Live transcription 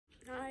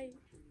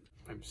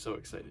I'm so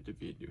excited to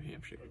be in New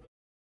Hampshire.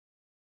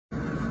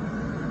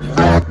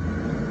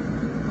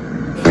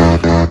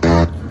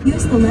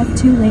 Use the left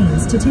 2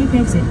 lanes to take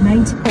exit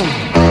 19.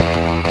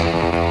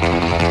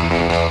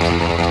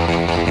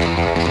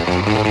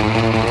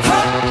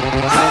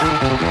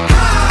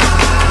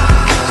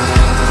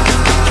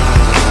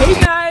 Hey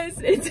guys,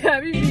 it's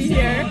Abby B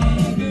here,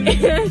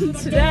 and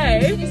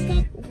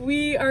today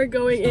we are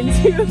going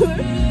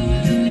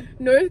into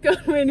North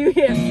Conway, New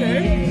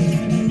Hampshire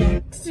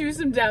to do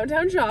some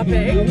downtown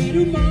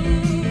shopping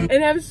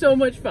and have so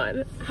much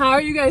fun. How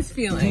are you guys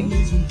feeling?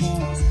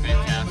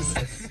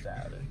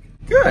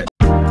 Good.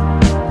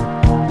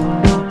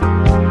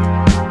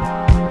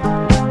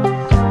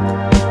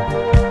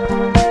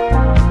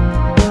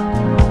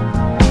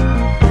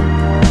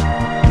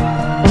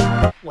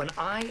 When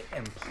I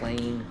am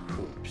playing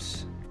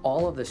hoops,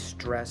 all of the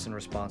stress and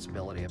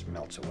responsibility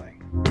melts away.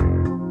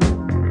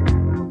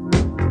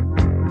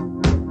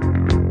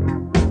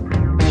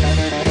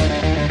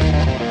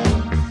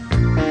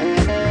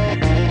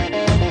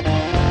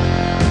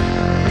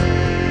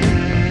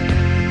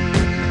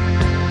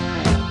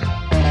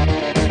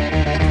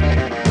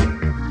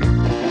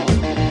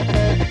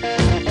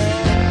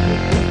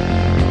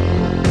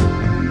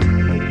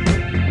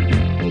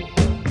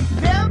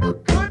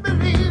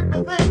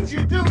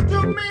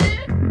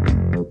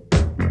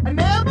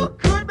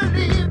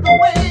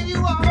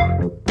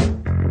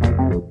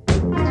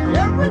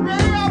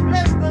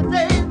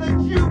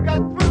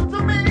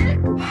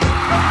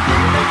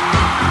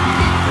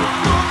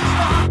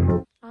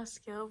 On a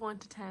scale of 1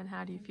 to 10,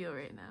 how do you feel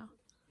right now?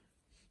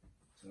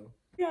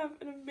 We have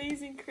an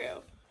amazing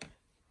crew.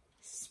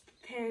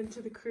 Pan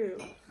to the crew.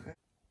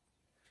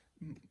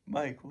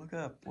 Mike, look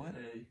up. What?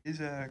 Hey,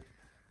 Zach,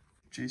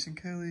 Jason,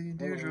 Kelly,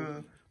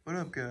 Deirdre. What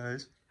up,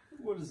 guys?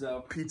 What is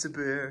up? Pizza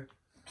Bear.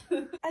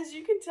 As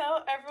you can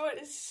tell, everyone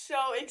is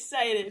so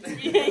excited to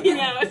be hanging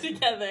out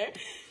together.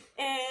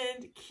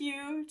 And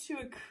cue to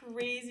a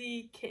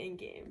crazy King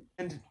game.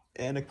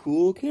 And a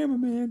cool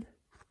cameraman.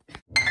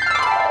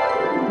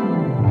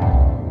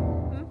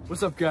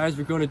 What's up, guys?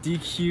 We're going to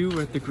DQ.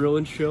 We're at the Grill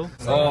and Chill.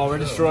 Oh, we're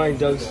destroying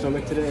Doug's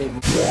stomach today.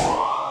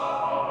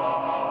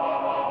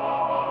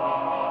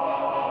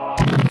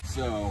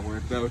 So, we're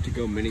about to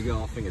go mini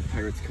golfing at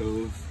Pirates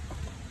Cove.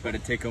 About to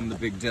take home the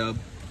big dub.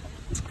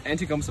 And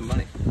take home some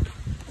money.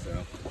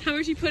 So. How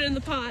much you put in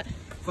the pot?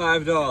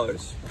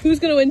 $5. Who's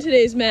gonna win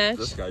today's match?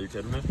 This guy, you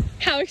kidding me?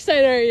 How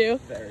excited are you?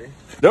 Very.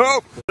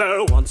 Nope!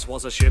 There once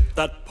was a ship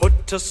that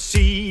put to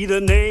sea.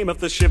 The name of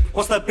the ship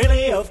was the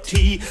Billy of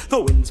Tea.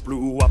 The winds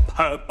blew up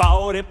her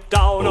bow, dipped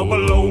down, oh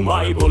below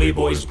my bully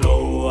boys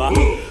blow.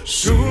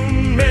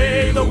 Soon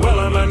may the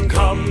wellerman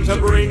come to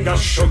bring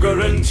us sugar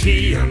and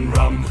tea and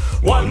rum.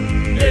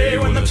 One day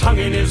when the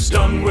tonguing is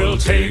done, we'll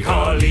take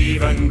our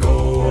leave and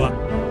go.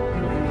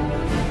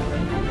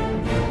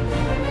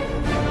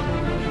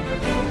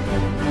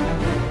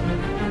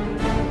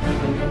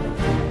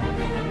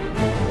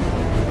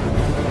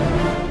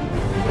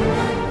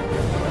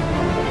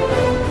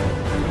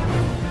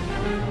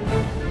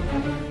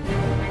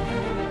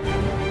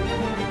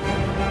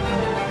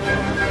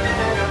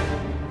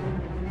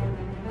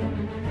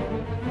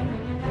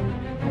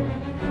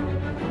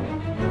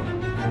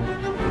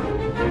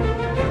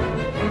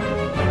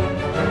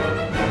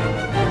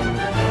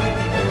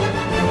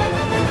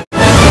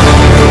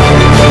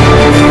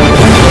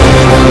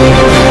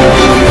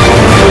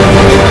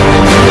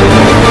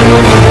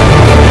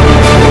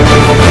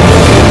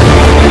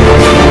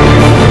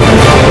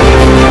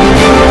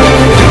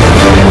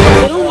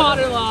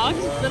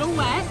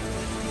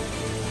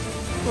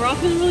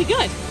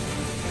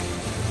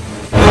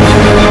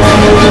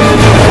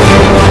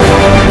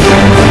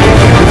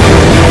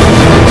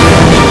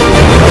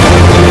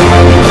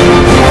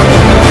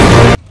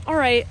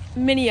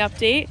 Mini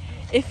update.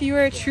 If you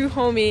are a true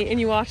homie and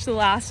you watched the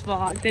last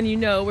vlog, then you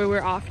know where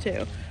we're off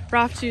to. We're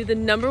off to the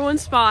 #1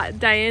 spot,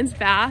 Diane's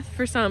Bath,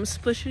 for some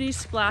splishity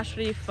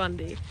splashity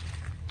fundy.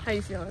 How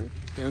you feeling?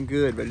 Feeling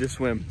good, ready to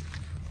swim.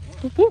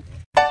 Whoop, whoop.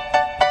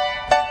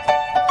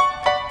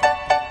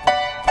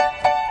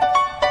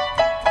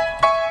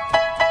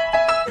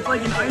 It's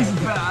like an ice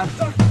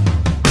bath.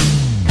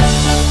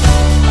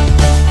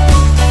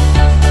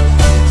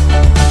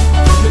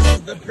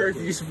 The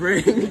Perky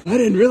Spring. I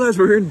didn't realize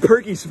we were in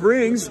Perky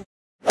Springs.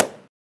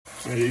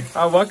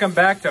 Welcome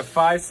back to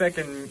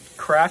 5-second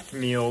craft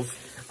meals.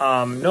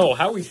 No,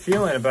 how are we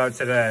feeling about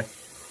today?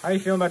 How are you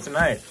feeling about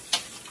tonight?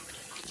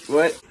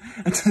 What?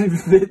 I don't even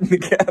fit in the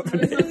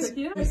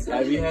cabinet.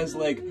 Abby has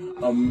like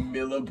a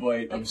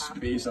millibyte of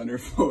space on her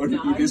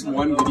phone. This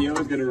one video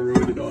is gonna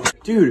ruin it all.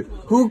 Dude,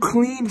 who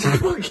cleaned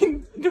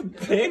fucking the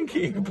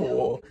pancake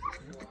bowl?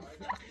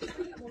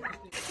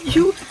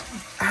 You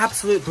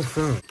absolute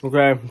buffoon.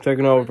 Okay, I'm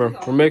taking over.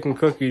 We're making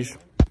cookies.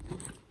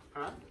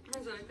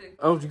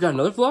 Oh, you got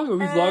another vlog? Are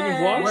we vlogging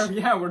vlogs?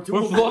 Yeah, we're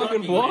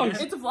vlogging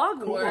vlogs. It's a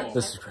vlog award.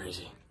 This is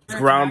crazy. It's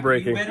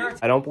groundbreaking.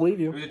 I don't believe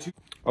you.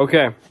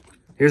 Okay,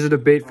 here's a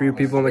debate for you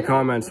people in the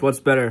comments. What's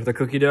better, the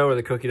cookie dough or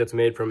the cookie that's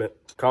made from it?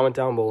 Comment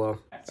down below.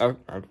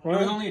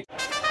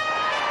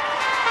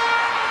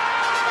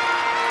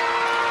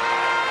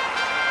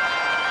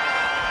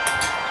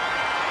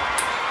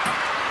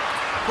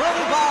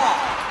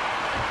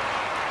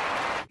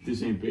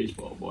 This ain't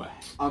baseball, boy.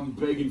 I'm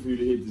begging for you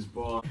to hit this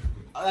ball.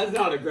 That's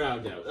not a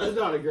ground out. That's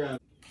not a ground.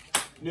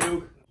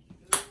 Nuke.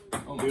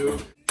 Oh,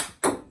 nuke.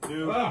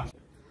 Nuke. Ah.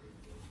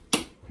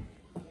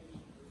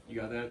 You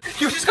got that?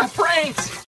 You just got pranked!